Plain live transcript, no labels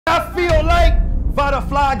I feel like Vada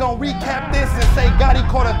gonna recap this and say Gotti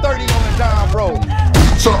caught a 30 on the John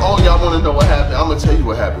Road. So all y'all wanna know what happened? I'm gonna tell you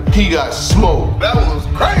what happened. He got smoked. That was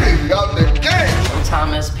crazy out the game.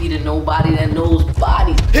 Sometimes SP to nobody that knows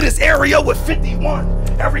body. Hit his area with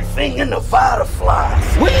 51. Everything in the Vada flies.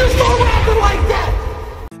 When you start rapping like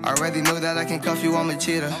that? I already know that I can cuff you, I'm a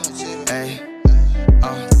cheater. Hey.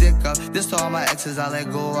 Dick up. This to all my exes, I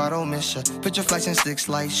let go, I don't miss ya. Put your flexing sticks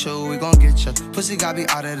like show, we gon' get ya. Pussy got me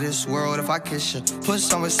out of this world if I kiss ya. Put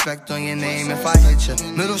some respect on your name if I hit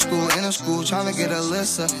ya. Middle school, inner school, tryna get a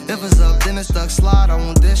lissa. If it's up, then it's stuck, slide, I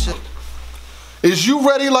won't dish ya. Is you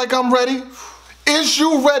ready like I'm ready? Is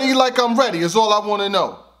you ready like I'm ready is all I wanna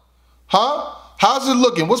know. Huh? How's it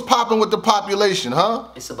looking? What's popping with the population, huh?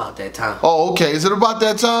 It's about that time. Oh, okay. Is it about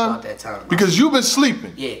that time? It's about that time, bro. Because you've been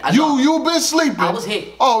sleeping. Yeah, I know. You've been sleeping. I was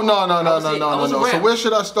hit. Oh, no. So where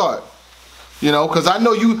should I start? You know, because I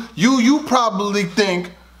know you probably think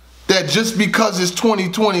that just because it's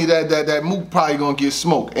 2020 that Mook probably gonna get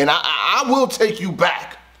smoked. And I will take you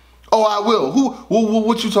back. Oh, I will.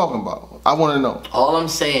 What you talking about? I want to know. All I'm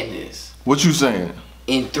saying is. What you saying?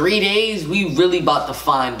 In 3 days, we really about to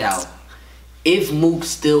find out if Mook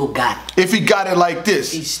still got it. If he got it like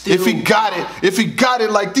this. If he got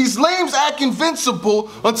it like these lames act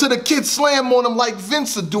invincible until the kids slam on them like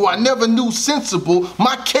Vince do. I never knew sensible.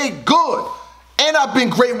 My cake good. And I've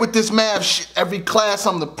been great with this math shit. Every class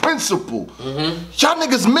I'm the principal. Y'all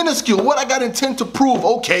niggas minuscule. What I got intent to prove?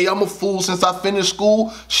 Okay, I'm a fool since I finished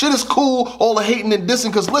school. Shit is cool. All the hating and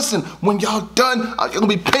dissing. Cause listen, when y'all done, I'm gonna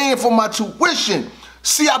be paying for my tuition.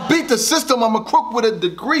 See, I beat the system, I'm a crook with a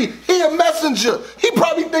degree. He a messenger. He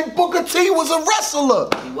probably think Booker T was a wrestler.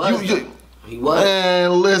 He was. He was.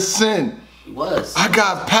 Man, listen. He was. I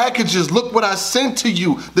got packages. Look what I sent to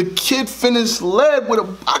you. The kid finished lead with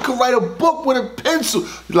I could write a book with a pencil.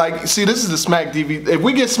 Like, see, this is the Smack DVD. If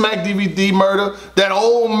we get Smack DVD Murda, that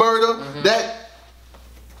old Murda, that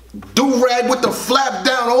do-rag with the flap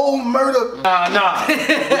down, old Murda. Nah. With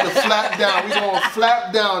the flap down. We gonna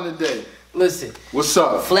flap down today. Listen. What's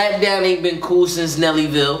up? Flap down ain't been cool since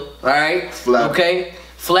Nellyville, alright? Flap. Okay?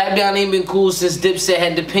 Flap down ain't been cool since Dipset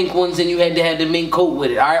had the pink ones and you had to have the mink coat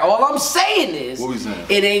with it, alright? All I'm saying is, what we saying?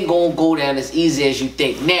 It ain't gonna go down as easy as you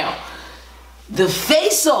think. Now, the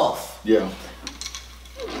face-off. Yeah.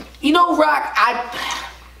 You know, Roc, I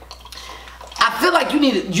feel like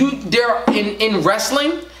in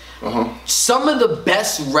wrestling, some of the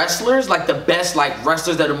best wrestlers, like the best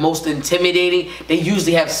wrestlers that are most intimidating, they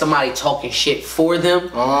usually have somebody talking shit for them. You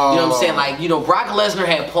know what I'm saying? Like, you know, Brock Lesnar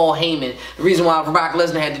had Paul Heyman. The reason why Brock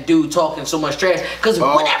Lesnar had the dude talking so much trash, because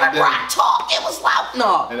whenever Brock talked, it was loud.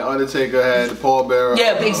 No. And the Undertaker had Paul Bearer.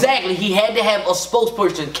 Yeah, exactly. He had to have a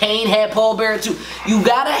spokesperson. Kane had Paul Bearer too. You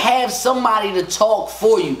gotta have somebody to talk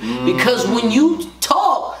for you, because when you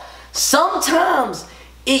talk, sometimes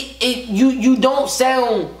you don't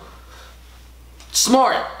sound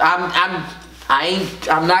smart.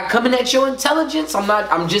 I'm not coming at your intelligence.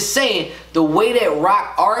 I'm just saying the way that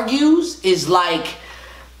Roc argues is like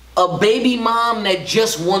a baby mom that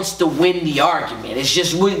just wants to win the argument. It's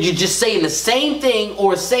just you're just saying the same thing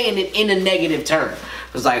or saying it in a negative term.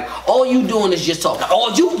 It's like, all you doing is just talking.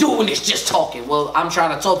 All you doing is just talking. Well, I'm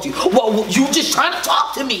trying to talk to you. Well, you just trying to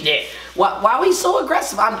talk to me then. Why are we so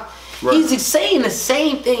aggressive? Right. He's saying the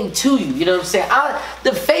same thing to you. You know what I'm saying?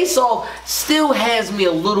 The face-off still has me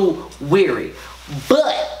a little weary.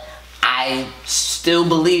 But I still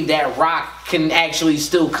believe that Roc can actually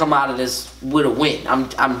still come out of this with a win.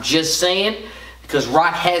 I'm just saying, because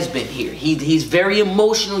Roc has been here. He's very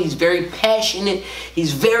emotional. He's very passionate.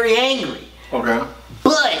 He's very angry. Okay.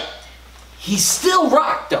 But he's still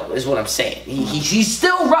Roc, though, is what I'm saying. He's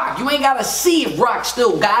still Roc. You ain't got to see if Roc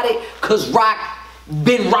still got it, because Roc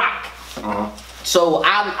been Roc. So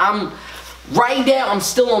I'm right now, I'm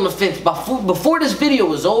still on the fence. Before this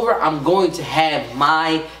video is over, I'm going to have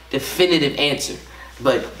my definitive answer.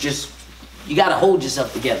 But just, you got to hold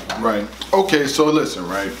yourself together. Right. Okay, so listen,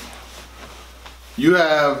 right? You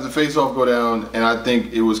have the face-off go down, and I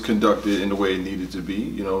think it was conducted in the way it needed to be.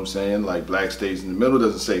 You know what I'm saying? Like, Black stays in the middle,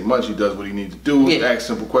 doesn't say much. He does what he needs to do, ask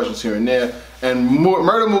simple questions here and there. And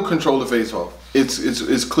Murda Mook control the face-off.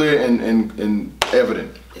 It's clear and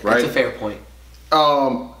evident, right? That's a fair point.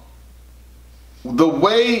 The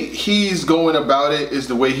way he's going about it is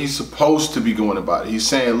the way he's supposed to be going about it. He's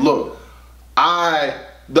saying, look, I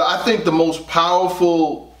think the most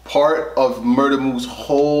powerful part of Murda Mook's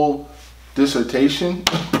whole dissertation,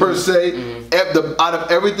 per se, out of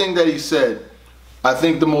everything that he said, I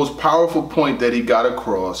think the most powerful point that he got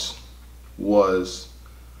across was,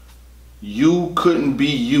 you couldn't be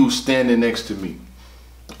you standing next to me.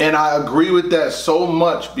 And I agree with that so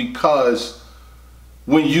much because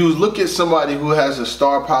when you look at somebody who has the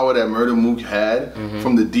star power that Murda Mook had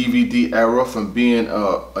from the DVD era, from being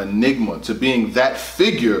a enigma to being that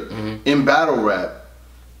figure in battle rap,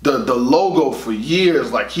 the logo for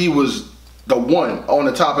years, like he was the one on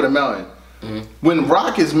the top of the mountain. When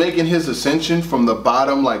Roc is making his ascension from the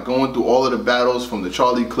bottom, like going through all of the battles from the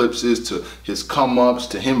Charlie Eclipses to his come-ups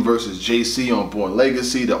to him versus JC on Born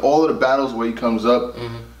Legacy to all of the battles where he comes up,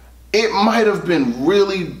 it might have been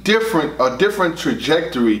really different, a different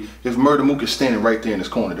trajectory if Murda Mook is standing right there in his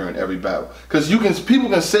corner during every battle. Because people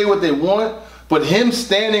can say what they want, but him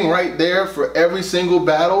standing right there for every single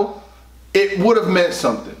battle, it would have meant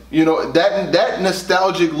something. You know, that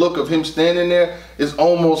nostalgic look of him standing there is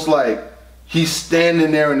almost like he's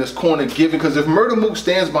standing there in his corner giving, because if Murda Mook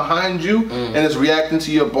stands behind you and is reacting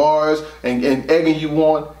to your bars and egging you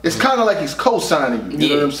on, it's kind of like he's co-signing you. You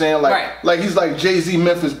know what I'm saying? Like he's like Jay-Z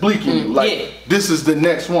Memphis bleaking you. Like this is the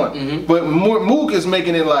next one. But Mook is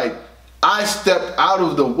making it like I stepped out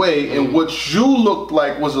of the way and what you looked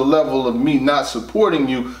like was a level of me not supporting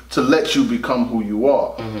you to let you become who you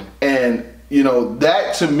are. And you know,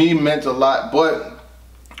 that to me meant a lot. But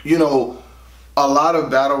you know, a lot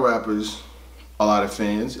of battle rappers, a lot of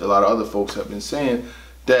fans, a lot of other folks have been saying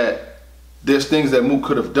that there's things that Mook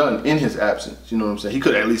could have done in his absence. You know what I'm saying? He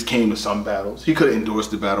could have at least came to some battles. He could have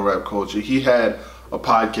endorsed the battle rap culture. He had a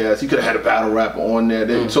podcast. He could have had a battle rapper on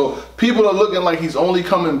there. So people are looking like he's only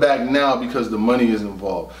coming back now because the money is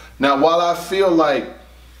involved. Now, while I feel like,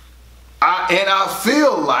 I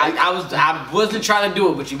wasn't trying to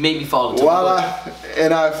do it, but you made me fall into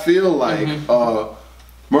it. I feel like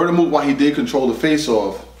Murda Mook, while he did control the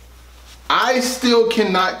face-off, I still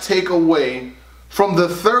cannot take away from the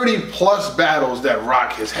 30+ battles that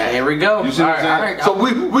Roc has had. There we go. You see what I'm saying? So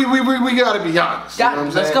we gotta be honest. You know what I'm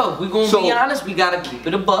let's saying? go. We're gonna be honest. We gotta keep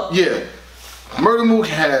it a buck. Yeah. Murda Mook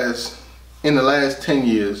has, in the last 10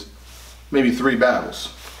 years, maybe 3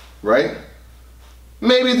 battles, right?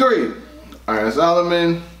 Maybe 3. Iron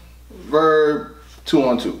Solomon, Verb,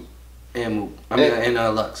 2-on-2. And Mook. And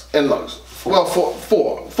Lux. And Lux. 4. Well,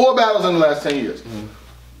 4 battles in the last 10 years.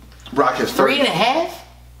 Roc has 3.5?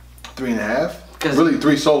 3.5? Really,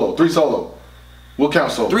 3 solo. 3 solo. We'll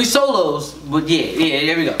count solo. 3 solos, but yeah,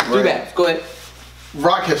 there we go. 3 battles. Go ahead.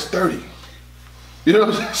 Roc has 30. You know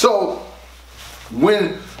what I'm saying? So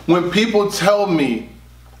when people tell me,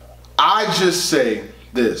 I just say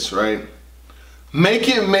this, right? Make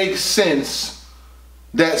it make sense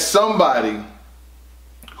that somebody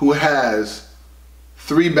who has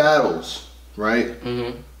 3 battles, right?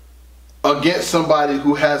 Against somebody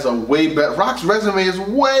who has a way better. Roc's resume is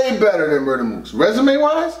way better than Murda Mook's.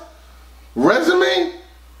 Resume-wise,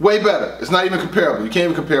 way better. It's not even comparable. You can't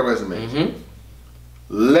even compare resumes.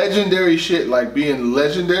 Legendary shit, like being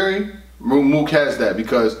legendary, Mook has that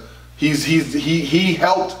because he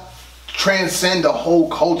helped transcend the whole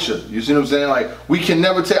culture. You see what I'm saying? Like I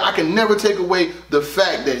can never take away the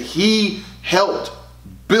fact that he helped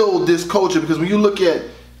build this culture, because when you look at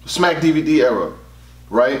Smack DVD era,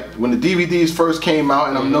 right? When the DVDs first came out,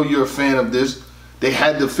 and I know you're a fan of this, they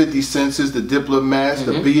had the 50 Cents, the Diplomats,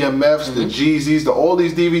 the BMFs, the Jeezys, all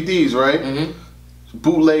these DVDs, right?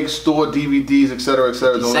 Bootleg store DVDs, etc.,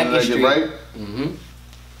 right?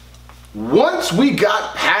 Once we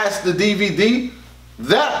got past the DVD,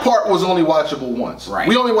 that part was only watchable once.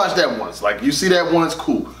 We only watched that once. Like, you see that once,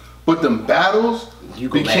 cool. But them battles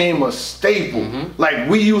became a staple. Like,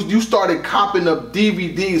 you started copping up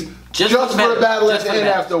DVDs just for the battle at the end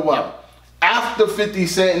after a while. After 50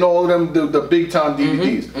 Cent and all of them, the big time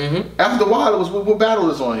DVDs. After a while, it was, what battle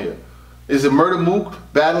is on here? Is it Murda Mook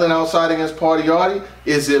battling outside against Party Artie?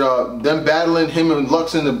 Is it them battling him and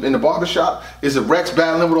Lux in the barbershop? Is it Rex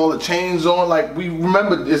battling with all the chains on? Like, we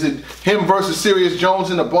remember, is it him versus Serious Jones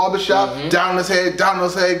in the barbershop? Down his head, dot,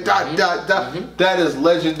 That is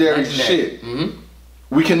legendary shit.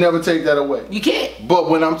 We can never take that away. You can't. But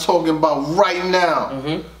when I'm talking about right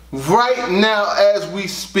now, right now as we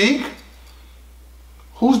speak,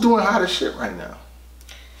 who's doing hottest shit right now?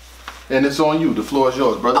 And it's on you. The floor is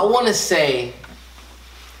yours, brother. I want to say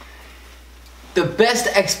the best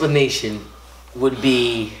explanation would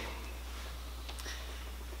be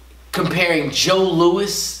comparing Joe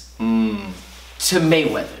Louis to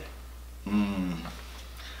Mayweather.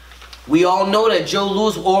 We all know that Joe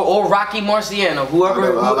Louis or Rocky Marciano,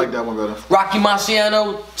 whoever. I like that one better. Rocky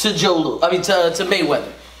Marciano to Joe Louis. I mean to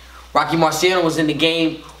Mayweather. Rocky Marciano was in the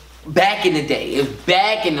game back in the day. It was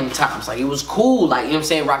back in them times. Like, it was cool. Like, you know what I'm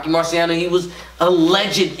saying? Rocky Marciano, he was a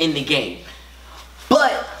legend in the game.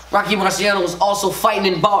 But Rocky Marciano was also fighting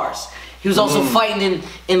in bars. He was also fighting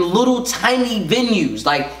in little tiny venues.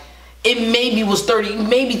 Like, it maybe was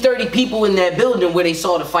 30 people in that building where they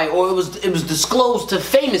saw the fight, or it was disclosed to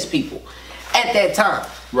famous people at that time.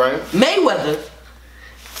 Right. Mayweather,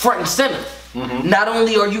 front and center. Not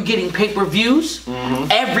only are you getting pay-per-views,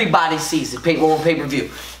 everybody sees it on pay-per-view.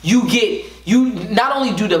 Not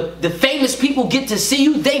only do the famous people get to see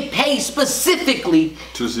you, they pay specifically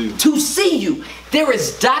to see you. There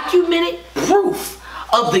is documented proof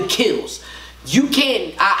of the kills. You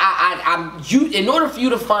can't. In order for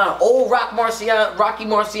you to find old Rocky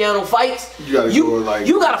Marciano fights,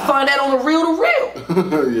 you gotta find that on the reel to real.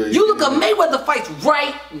 Yeah, you look at Mayweather fights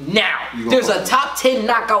right now. There's a top 10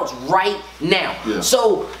 knockouts right now. Yeah.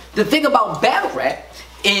 So the thing about battle rap,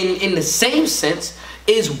 in the same sense,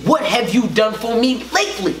 is what have you done for me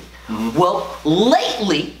lately? Well,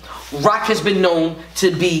 lately, Rock has been known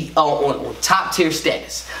to be on top tier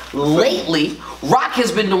status. Lately, Rock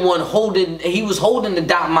has been the one holding. He was holding the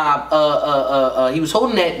Dot Mob. He was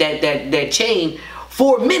holding that chain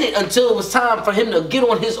for a minute until it was time for him to get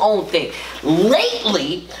on his own thing.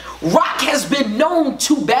 Lately, Rock has been known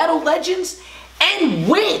to battle legends and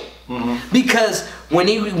win. Because when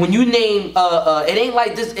you name it ain't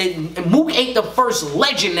like this. Mook ain't the first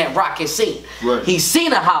legend that Rock has seen. Right. He's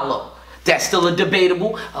seen a Hollow. That's still a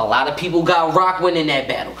debatable. A lot of people got Rock winning that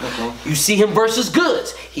battle. You see him versus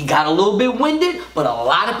Goods. He got a little bit winded, but a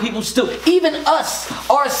lot of people still, even us,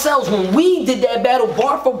 ourselves, when we did that battle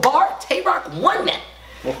bar for bar, Tay Roc won that.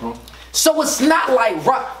 So it's not like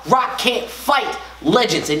Rock can't fight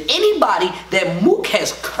legends. And anybody that Mook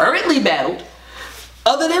has currently battled,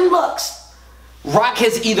 other than Lux, Rock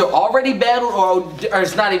has either already battled or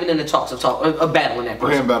it's not even in the talks of battling that person.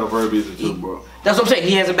 He hasn't battled Verby either too, bro. That's what I'm saying.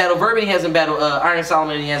 He hasn't battled Verby, he hasn't battled Iron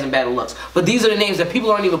Solomon, and he hasn't battled Lux. But these are the names that people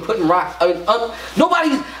aren't even putting Rock.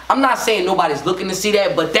 I'm not saying nobody's looking to see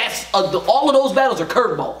that, but that's all of those battles are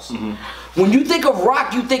curveballs. When you think of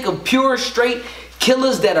Rock, you think of pure, straight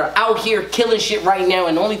killers that are out here killing shit right now,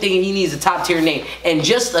 and the only thing he needs is a top tier name. And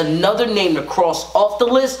just another name to cross off the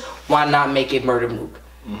list, why not make it Murda Mook?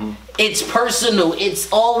 It's personal. It's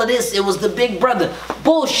all of this. It was the big brother.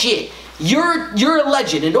 Bullshit. You're a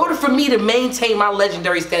legend. In order for me to maintain my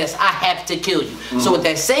legendary status, I have to kill you. So with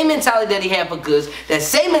that same mentality that he had for Goods, that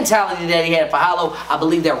same mentality that he had for Hollow, I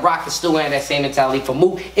believe that Rock is still having that same mentality for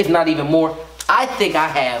Mook, if not even more. I think I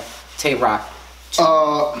have Tay Roc.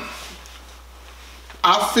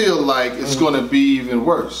 I feel like it's going to be even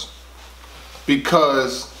worse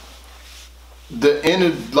because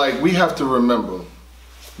we have to remember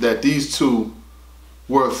that these two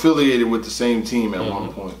were affiliated with the same team at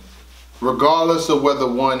one point, regardless of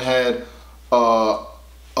whether one had a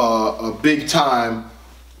big time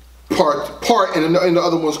part in the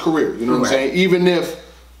other one's career. You know what I'm saying? Even if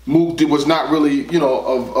Mook was not really,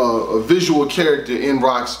 a visual character in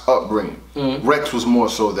Rock's upbringing, Rex was more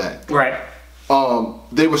so that. Right.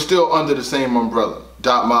 They were still under the same umbrella.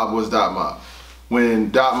 Dot Mob was Dot Mob. When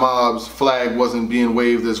Dot Mob's flag wasn't being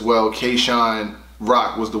waved as well, K-Shine,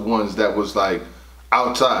 Rock was the ones that was like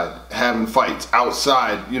outside, having fights,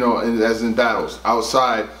 outside, as in battles,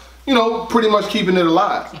 outside, pretty much keeping it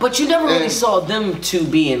alive. But you never really saw them two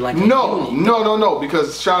being like a unit. No,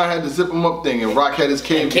 because Shine had the zip 'em up thing and Rock had his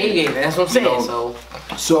cave game. That's what I'm saying.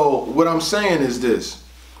 So what I'm saying is this.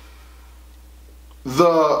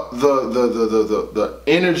 The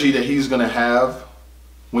energy that he's gonna have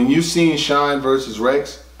when you seen Shine versus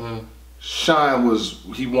Rex, Shine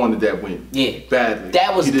he wanted that win. Yeah. Badly.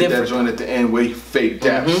 That was different. He did that joint at the end where he faked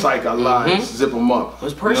that, psych, I lied, zip him up. It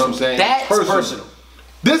was personal. You know what I'm saying? That's personal.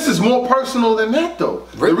 This is more personal than that though.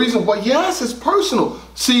 Really? The reason why, yes, it's personal.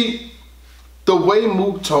 See, the way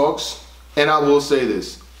Mook talks, and I will say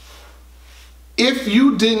this, if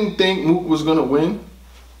you didn't think Mook was gonna win,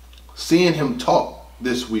 seeing him talk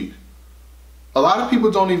this week, a lot of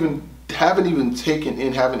people haven't even taken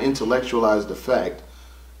in, haven't intellectualized the fact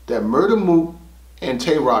that Murda Mook and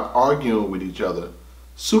Tay Roc arguing with each other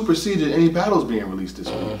superseded any battles being released this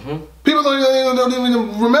week. People don't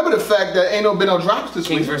even remember the fact that ain't been no drops this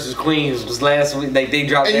week. Kings versus Queens was last week. They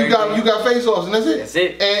dropped. And you got face-offs, and that's it. That's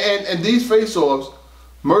it. And these face-offs,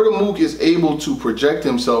 Murda Mook is able to project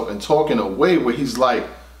himself and talk in a way where he's like,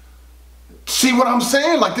 see what I'm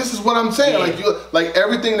saying? Like, this is what I'm saying. Yeah. Like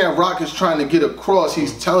everything that Rock is trying to get across,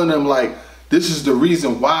 he's telling them like, this is the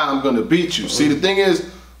reason why I'm gonna beat you. See, the thing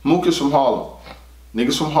is, Mook is from Harlem.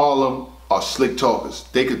 Niggas from Harlem are slick talkers.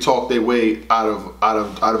 They could talk their way out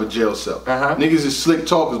of a jail cell. Niggas is slick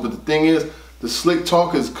talkers, but the thing is, the slick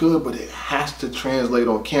talk is good, but it has to translate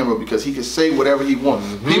on camera because he can say whatever he wants.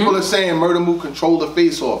 People are saying Murda Mook control the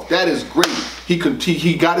face-off. That is great.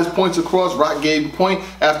 He got his points across. Roc gave point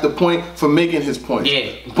after point for making his point.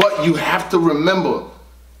 Yeah. But you have to remember,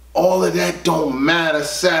 all of that don't matter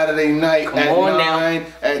Saturday night at 9,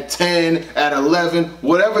 at 10, at 11,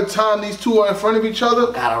 whatever time these two are in front of each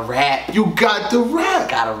other. Gotta rap. You got to rap.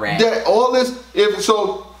 Gotta rap. That all this.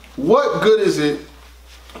 So what good is it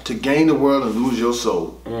to gain the world and lose your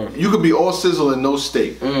soul? You could be all sizzle and no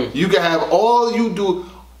steak. You can have all you do,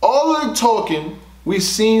 all of the talking. We've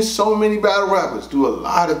seen so many battle rappers do a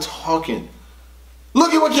lot of talking.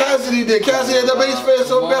 Look at what Cassidy did. Cassidy had the best face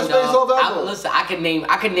off ever. Listen, I can name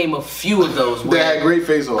a few of those. They had great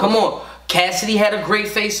face off. Come on, Cassidy had a great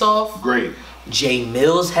face off. Great. Jay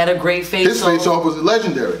Mills had a great face off. His face off was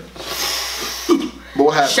legendary. But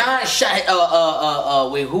what happened?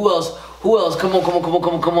 Wait, who else? Who else? Come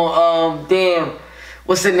on. Damn.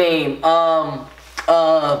 What's the name?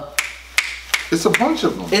 It's a bunch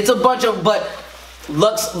of them. It's a bunch of, but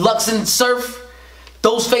Lux and Surf,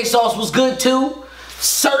 those face-offs was good too.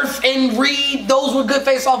 Surf and Reed, those were good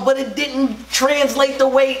face-offs, but it didn't translate the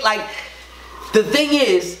way, like, the thing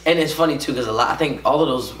is, and it's funny too, because I think all of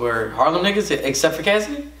those were Harlem niggas, except for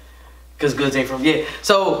Cassidy, because Goods ain't from,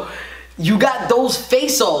 so you got those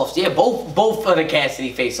face-offs, both of the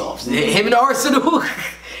Cassidy face-offs, him and Arsenal,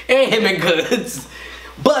 and him and Goods,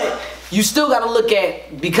 but you still got to look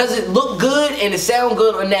at, because it looked good and it sound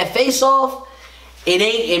good on that face-off,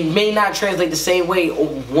 it may not translate the same way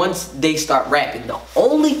once they start rapping. The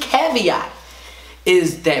only caveat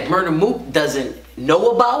is that Murda Mook doesn't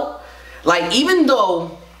know about. Like, even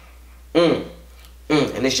though, and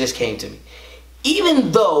this just came to me.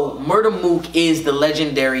 Even though Murda Mook is the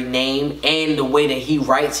legendary name and the way that he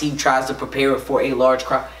writes, he tries to prepare it for a large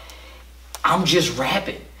crowd. I'm just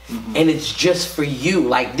rapping. And it's just for you.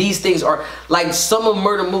 Like, these things are, like, some of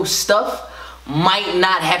Murda Mook's stuff might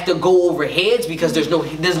not have to go over heads because there's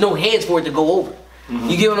no heads for it to go over.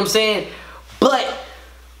 You get what I'm saying? But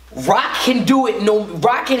Roc can do it.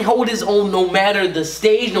 Roc can hold his own no matter the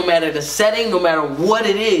stage, no matter the setting, no matter what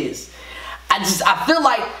it is. I feel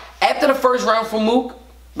like after the first round for Mook,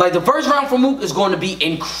 like the first round for Mook is going to be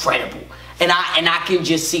incredible. And I can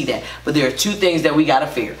just see that. But there are two things that we gotta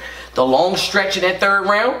fear. The long stretch in that third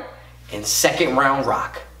round and second round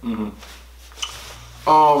Roc.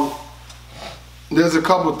 There's a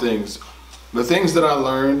couple things. The things that I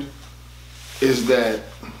learned is that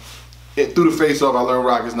through the face-off, I learned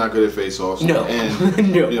Roc is not good at face-offs. No.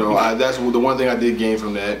 And, no. You know, that's the one thing I did gain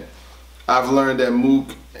from that. I've learned that Mook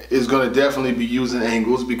is going to definitely be using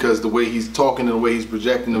angles because the way he's talking and the way he's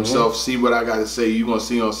projecting himself, see what I got to say, you're going to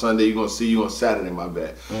see on Sunday, you're going to see you on Saturday, my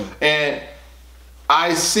bad. And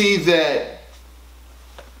I see that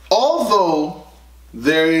although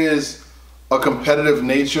there is a competitive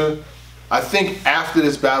nature, I think after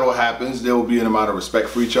this battle happens, there will be an amount of respect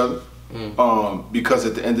for each other. Because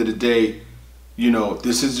at the end of the day, you know,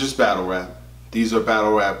 this is just battle rap. These are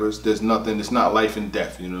battle rappers. There's nothing, it's not life and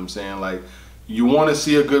death, you know what I'm saying? Like, you want to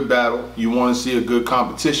see a good battle, you want to see a good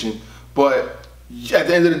competition, but at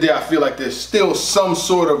the end of the day, I feel like there's still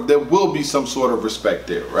there will be some sort of respect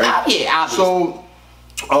there, right? Yeah, obviously.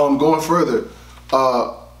 So, going further,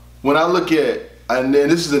 when I look at, and then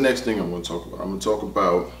this is the next thing I'm going to talk about. I'm going to talk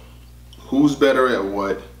about who's better at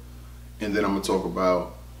what, and then I'm going to talk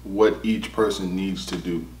about what each person needs to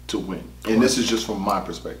do to win. And this is just from my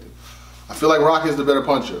perspective. I feel like Roc is the better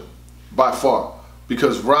puncher, by far.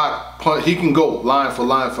 Because Roc, he can go line for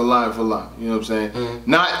line for line for line. You know what I'm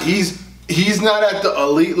saying? He's not at the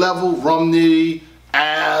elite level, Rumney,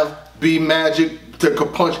 Av, B Magic, to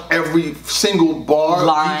punch every single bar,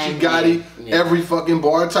 Line, Gotti, every fucking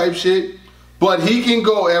bar type shit. But he can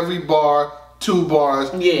go every bar, 2 bars,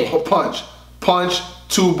 punch. Punch,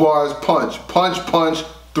 2 bars, punch. Punch, punch,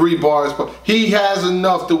 3 bars, punch. He has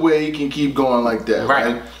enough the way he can keep going like that,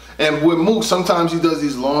 right? And with Mook, sometimes he does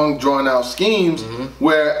these long, drawn-out schemes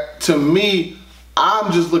where, to me,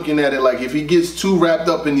 I'm just looking at it like if he gets too wrapped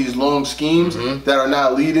up in these long schemes that are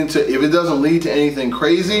not leading to, if it doesn't lead to anything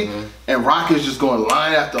crazy, and Roc is just going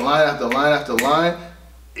line after line after line after line,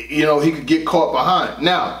 you know, he could get caught behind.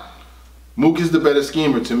 Now, Mook is the better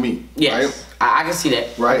schemer to me. Yes, right? I can see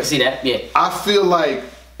that. Right? I can see that, yeah. I feel like,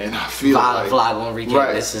 and I feel like, gonna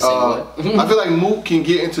recap this and say what. I feel like Mook can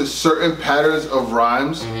get into certain patterns of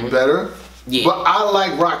rhymes better, but I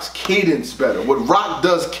like Roc's cadence better. What Roc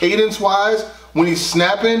does cadence-wise, when he's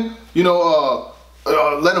snapping, you know,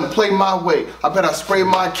 let him play my way. I bet I spray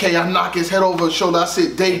my K, I knock his head over his shoulder. I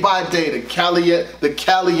sit day by day, the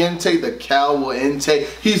caliente, the caliente.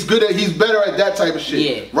 He's better at that type of shit.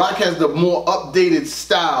 Yeah. Roc has the more updated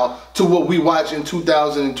style to what we watch in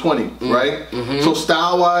 2020, right? So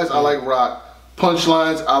style-wise, I like Roc.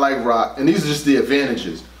 Punchlines, I like Roc, and these are just the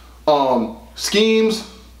advantages. Schemes,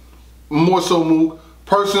 more so Mook.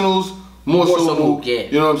 Personals, more so Mook. Yeah.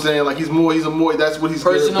 You know what I'm saying? Like he's a more. That's what he's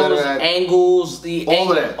personals, better at. Angles, All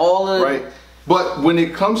of that. all of right. But when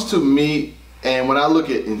it comes to me, and when I look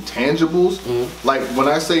at intangibles, like when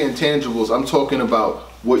I say intangibles, I'm talking about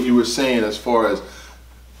what you were saying as far as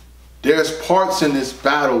there's parts in this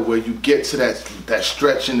battle where you get to that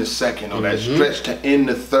stretch in the second, or that stretch to end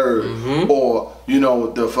the third, or you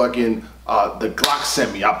know the fucking the Glock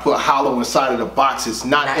semi. I put hollow inside of the box. It's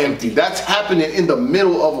not empty. That's happening in the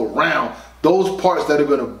middle of a round. Those parts that are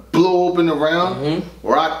gonna blow open the round,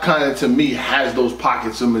 Roc kind of to me has those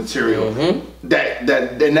pockets of material and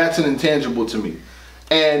that's an intangible to me.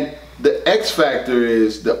 And the X factor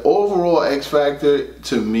is the overall X factor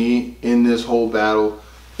to me in this whole battle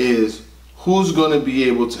is who's going to be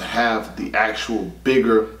able to have the actual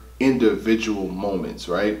bigger individual moments,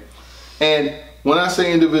 right? And when I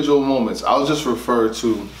say individual moments, I'll just refer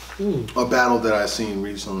to a battle that I've seen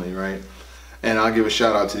recently, right? And I'll give a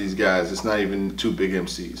shout out to these guys. It's not even two big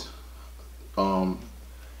MCs.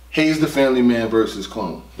 Hayes the Family Man versus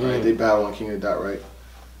Clone, right? They battle on King of the Dot, right?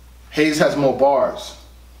 Hayes has more bars.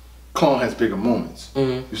 Clone has bigger moments. You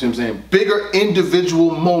see what I'm saying? Bigger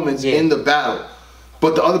individual moments in the battle.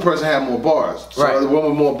 But the other person had more bars. So the one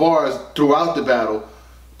with more bars throughout the battle,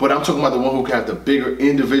 but I'm talking about the one who can have the bigger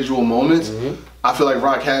individual moments. I feel like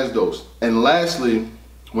Roc has those. And lastly,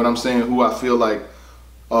 when I'm saying who I feel like,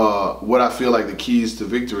 what I feel like the keys to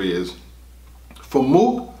victory is, for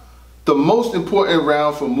Mook, the most important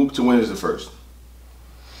round for Mook to win is the first.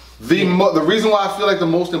 The reason why I feel like the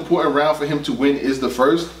most important round for him to win is the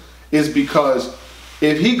first is because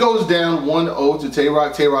if he goes down 1-0 to Tay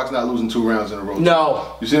Roc, Tay Roc's not losing 2 rounds in a row.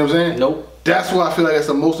 No. You see what I'm saying? Nope. That's why I feel like that's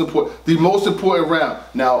the most important round.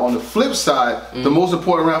 Now on the flip side, the most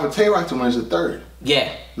important round for Tay Roc to win is the third.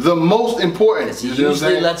 Yeah. The most important. He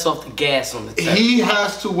usually lets off the gas on the third. He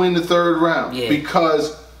has to win the third round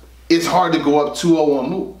because it's hard to go up 2-0 on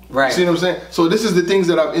Mook. Right. You see what I'm saying? So this is the things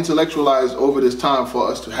that I've intellectualized over this time for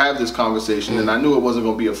us to have this conversation, and I knew it wasn't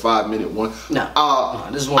going to be a 5-minute one. No,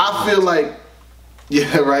 this is one. I feel like,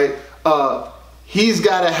 yeah, right. He's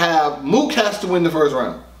got to have, Mook has to win the first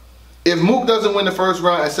round. If Mook doesn't win the first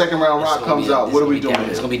round and second round Roc comes out, what are we doing?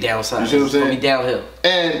 It's going to be downside. You see what I'm saying? It's going to be downhill.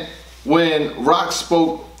 And when Roc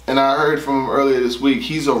spoke, and I heard from him earlier this week,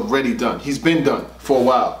 he's already done. He's been done for a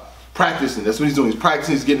while. Practicing, that's what he's doing. He's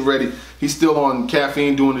practicing, he's getting ready. He's still on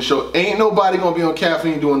caffeine doing the show. Ain't nobody gonna be on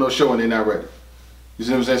caffeine doing no show and they're not ready. You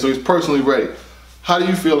see what I'm saying? So he's personally ready. How do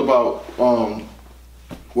you feel about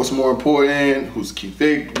what's more important, who's key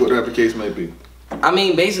fig, whatever the case may be? I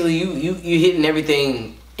mean, basically you hitting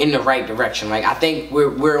everything in the right direction. Like I think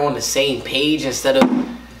we're on the same page instead of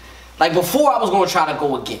like before I was gonna try to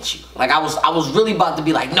go against you. Like I was really about to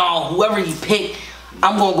be like, no, whoever you pick,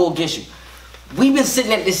 I'm gonna go against you. We've been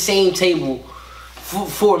sitting at the same table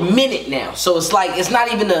for a minute now, so it's like it's not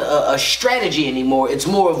even a strategy anymore. It's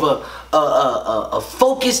more of a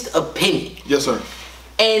focused opinion. Yes, sir.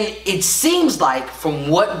 And it seems like from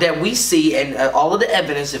what that we see and all of the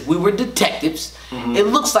evidence, if we were detectives, it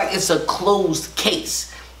looks like it's a closed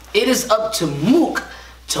case. It is up to Mook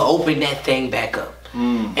to open that thing back up,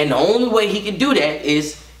 and the only way he can do that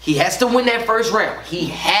is he has to win that first round. He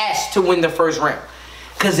has to win the first round.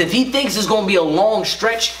 Because if he thinks it's going to be a long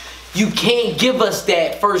stretch, you can't give us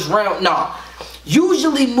that first round. Nah.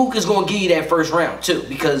 Usually Mook is going to give you that first round too.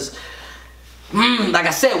 Because, like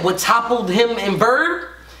I said, what toppled him and Bird,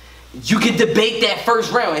 you can debate that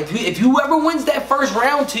first round. If whoever wins that first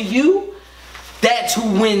round to you, that's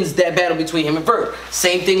who wins that battle between him and Bird.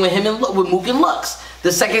 Same thing with him and with Mook and Lux.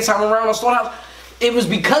 The second time around on Stonehouse, it was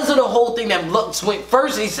because of the whole thing that Lux went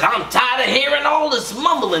first. And he said, I'm tired of hearing all this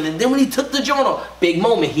mumbling. And then when he took the joint off, big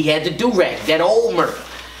moment, he had to do-rag, that old murder.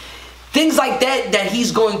 Things like that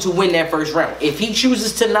he's going to win that first round. If he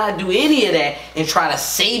chooses to not do any of that and try to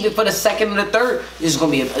save it for the second and the third, it's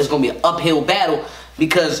gonna be an uphill battle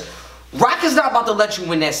because Roc is not about to let you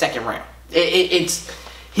win that second round.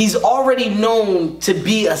 He's already known to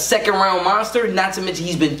be a second round monster, not to mention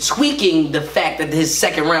he's been tweaking the fact that his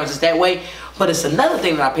second rounds is that way. But it's another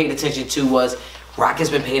thing that I paid attention to was Roc has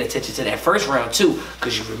been paying attention to that first round too.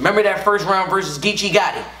 Because you remember that first round versus Geechee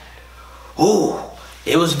Gotti. Ooh,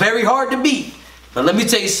 it was very hard to beat. But let me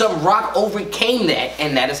tell you something, Roc overcame that,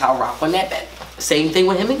 and that is how Roc won that bet. Same thing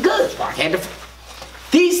with him and Goods. Roc had to...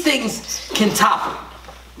 These things can topple.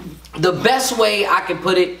 The best way I can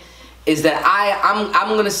put it is that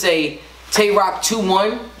I'm gonna say Tay Roc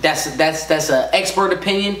 2-1. That's an expert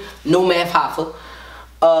opinion, no math hoffa.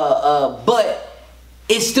 But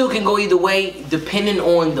it still can go either way depending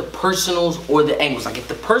on the personals or the angles. Like if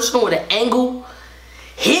the personal or the angle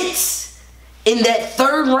hits in that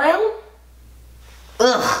third round,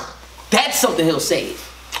 that's something he'll save.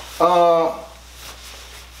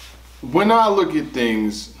 When I look at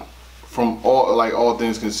things from all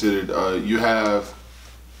things considered, you have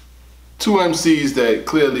two MCs that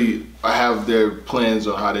clearly have their plans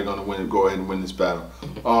on how they're gonna go ahead and win this battle.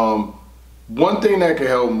 One thing that could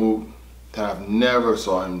help Mook that I've never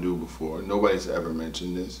saw him do before, nobody's ever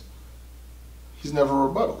mentioned this, he's never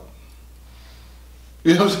rebutted.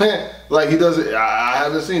 You know what I'm saying? Like he doesn't. I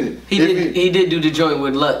haven't seen it. He did do the joint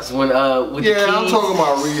with Lux when with the I'm talking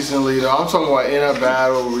about recently though. I'm talking about in a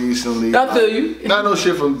battle recently. I feel you. Not no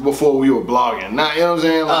shit from before we were blogging. Not, you know what I'm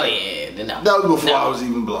saying? Like, oh yeah, no. That was before I was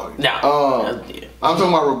even blogging. No. I'm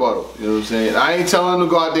talking about rebuttal. You know what I'm saying? I ain't telling him to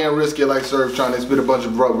go out there and risk it like Surf trying to spit a bunch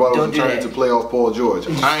of rebuttals and turn it to playoff Paul George.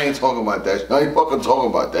 I ain't talking about that. I ain't fucking talking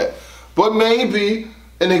about that. But maybe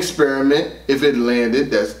an experiment, if it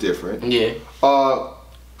landed, that's different. Yeah.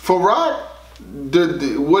 For Roc,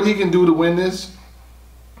 what he can do to win this,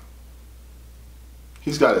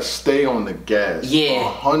 he's got to stay on the gas. Yeah.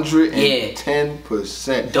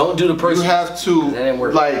 110%. Don't do the person. You have to, that didn't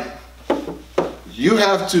work. like, you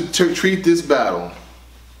have to treat this battle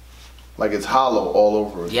like it's hollow all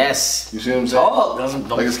over again. Yes. You see what I'm saying?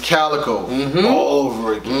 Like it's calico all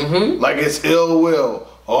over again. Like it's ill will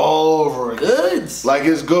all over again. Goods. Like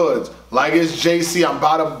it's goods. Like it's JC, I'm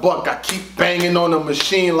about $1. I keep banging on the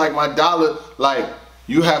machine like my dollar. Like,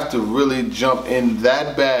 you have to really jump in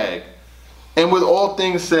that bag. And with all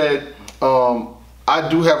things said, I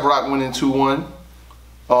do have Roc winning 2-1.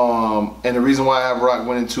 And the reason why I have Roc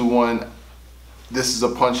winning 2-1, this is a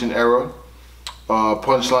punching era.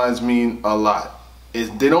 Punchlines mean a lot.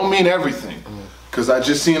 They don't mean everything. Because I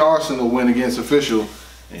just seen Arsenal win against Official,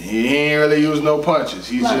 and he ain't really used no punches.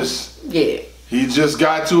 He He just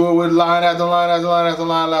got to it with line after line after line after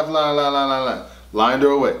line after line. Lined her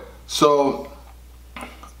away. So,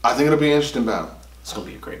 I think it'll be an interesting battle. It's going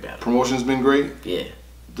to be a great battle. Promotion's been great. Yeah.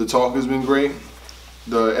 The talk has been great.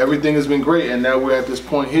 Everything has been great. And now we're at this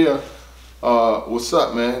point here. What's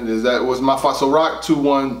up, man? Was my fight. So, Roc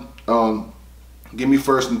 2-1. Give me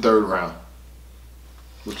first and third round.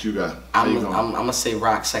 What you got? I'm going to say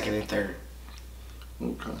Roc second and third.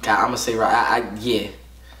 Okay. I'm going to say Roc. Yeah.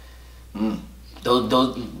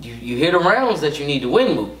 Those you hear the rounds that you need to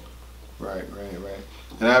win, Mook. Right.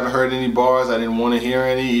 And I haven't heard any bars. I didn't want to hear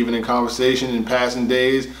any, even in conversation in passing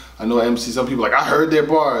days. I know some people like, I heard their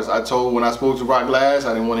bars. When I spoke to Roc last,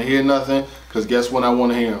 I didn't want to hear nothing, because guess when I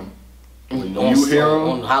want to hear them? When you hear them.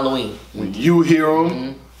 On Halloween. When you hear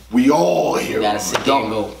them, we all hear them. You gotta sit there and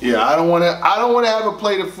go. Yeah, I don't want to have a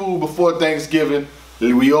plate of food before Thanksgiving.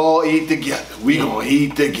 We all eat together. We gonna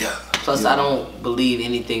eat together. Plus, I don't believe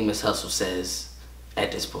anything Miss Hustle says at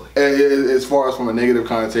this point. As far as from a negative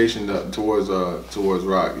connotation towards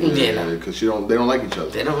Roc, because they don't like each other.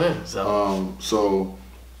 They don't win. So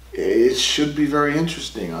it should be very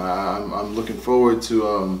interesting. I'm looking forward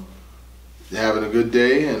to having a good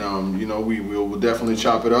day, and we'll definitely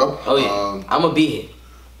chop it up. Oh yeah, I'm gonna be here.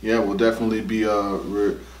 Yeah, we'll definitely be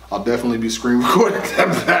I'll definitely be screen recording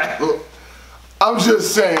that battle. I'm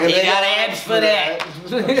just saying. You gotta ask for that.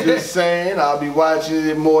 I'm just saying, I'll be watching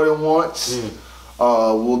it more than once.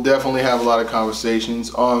 We'll definitely have a lot of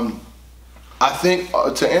conversations. I think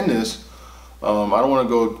to end this, I don't want to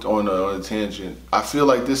go on a tangent. I feel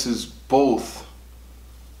like this is both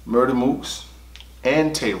Murda Mook's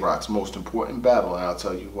and Tay Roc's most important battle, and I'll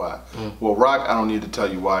tell you why. Well, Roc, I don't need to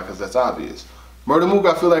tell you why, because that's obvious. Murda Mook,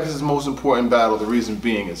 I feel like is his most important battle. The reason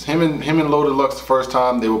being is him and Loaded Lux the first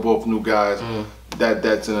time, they were both new guys.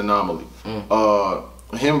 That's an anomaly.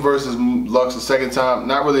 Him versus Lux the second time,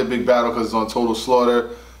 not really a big battle because it's on Total Slaughter.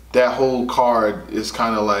 That whole card is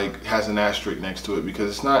kind of like has an asterisk next to it because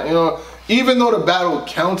it's not, even though the battle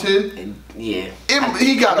counted, he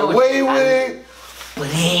got away with it. But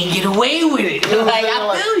he ain't get away with it. Like,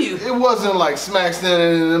 I feel you. It wasn't like smack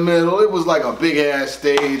standing in the middle. It was like a big ass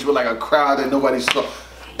stage with like a crowd that nobody saw.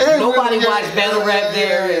 Nobody watched battle rap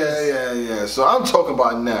there. Yeah. So I'm talking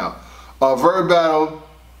about now. Vert battle,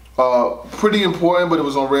 pretty important, but it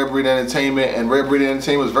was on Red Breed Entertainment, and Red Breed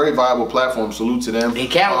Entertainment was a very viable platform. Salute to them. It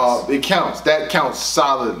counts. It counts. That counts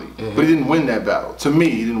solidly. But he didn't win that battle. To me,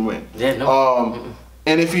 he didn't win. Yeah, no.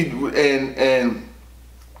 And if and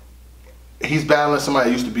he's battling somebody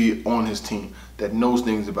that used to be on his team that knows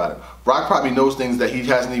things about it. Roc probably knows things that he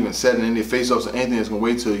hasn't even said in any face-offs or anything that's going to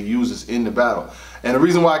wait till he uses in the battle. And the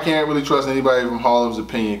reason why I can't really trust anybody from Harlem's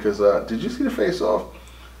opinion, because did you see the face-off?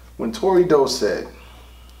 When Tory Doe said,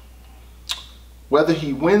 Whether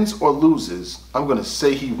he wins or loses, I'm gonna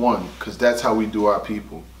say he won, because that's how we do our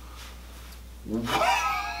people.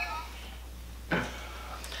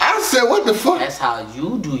 I said, what the fuck? That's how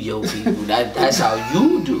you do your people. That's how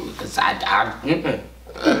you do it. Cause I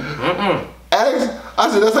I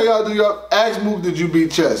said, that's how y'all do your. Ask Mook, did you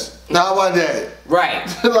beat chess? Now how about that? Right.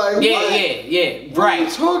 Like, yeah. What Right. are you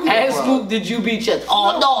talking Ask about? Mook, did you beat chess?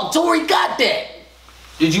 Oh no, Tori got that.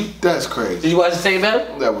 Did you? That's crazy. Did you watch the same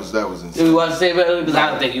battle? That was Did insane. we watch the same battle? Because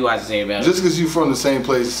I don't think you watched the same battle. Just because you from the same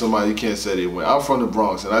place as somebody, you can't say they win. I'm from the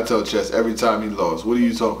Bronx, and I tell Chess every time he lost. What are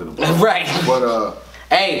you talking about? Right. But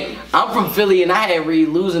hey, I'm from Philly, and I had Reed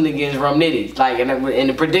losing against Rum Nitty, like in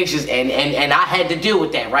the predictions, and I had to deal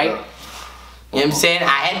with that, right? You know what I'm saying? I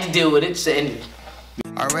had to deal with it. And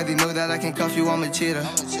I already know that I can cuff you, I'm a cheater.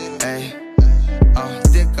 Hey,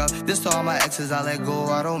 dick up. This to all my exes, I let go,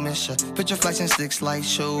 I don't miss ya. Put your flexing sticks like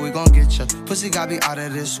show, we gon' get ya. Pussy got me out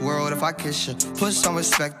of this world if I kiss ya. Put some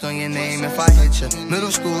respect on your name if I hit ya.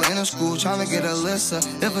 Middle school, inner school, tryna get a list.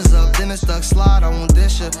 If it's up, then it's stuck, slide, I won't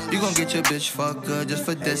dish ya. You gon' get your bitch fucked good just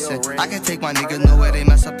for dissing. I can take my niggas nowhere, they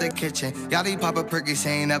mess up the kitchen. Y'all pop a pricky,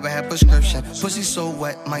 say ain't never had prescription. Pussy so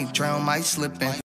wet, might drown, might slip in.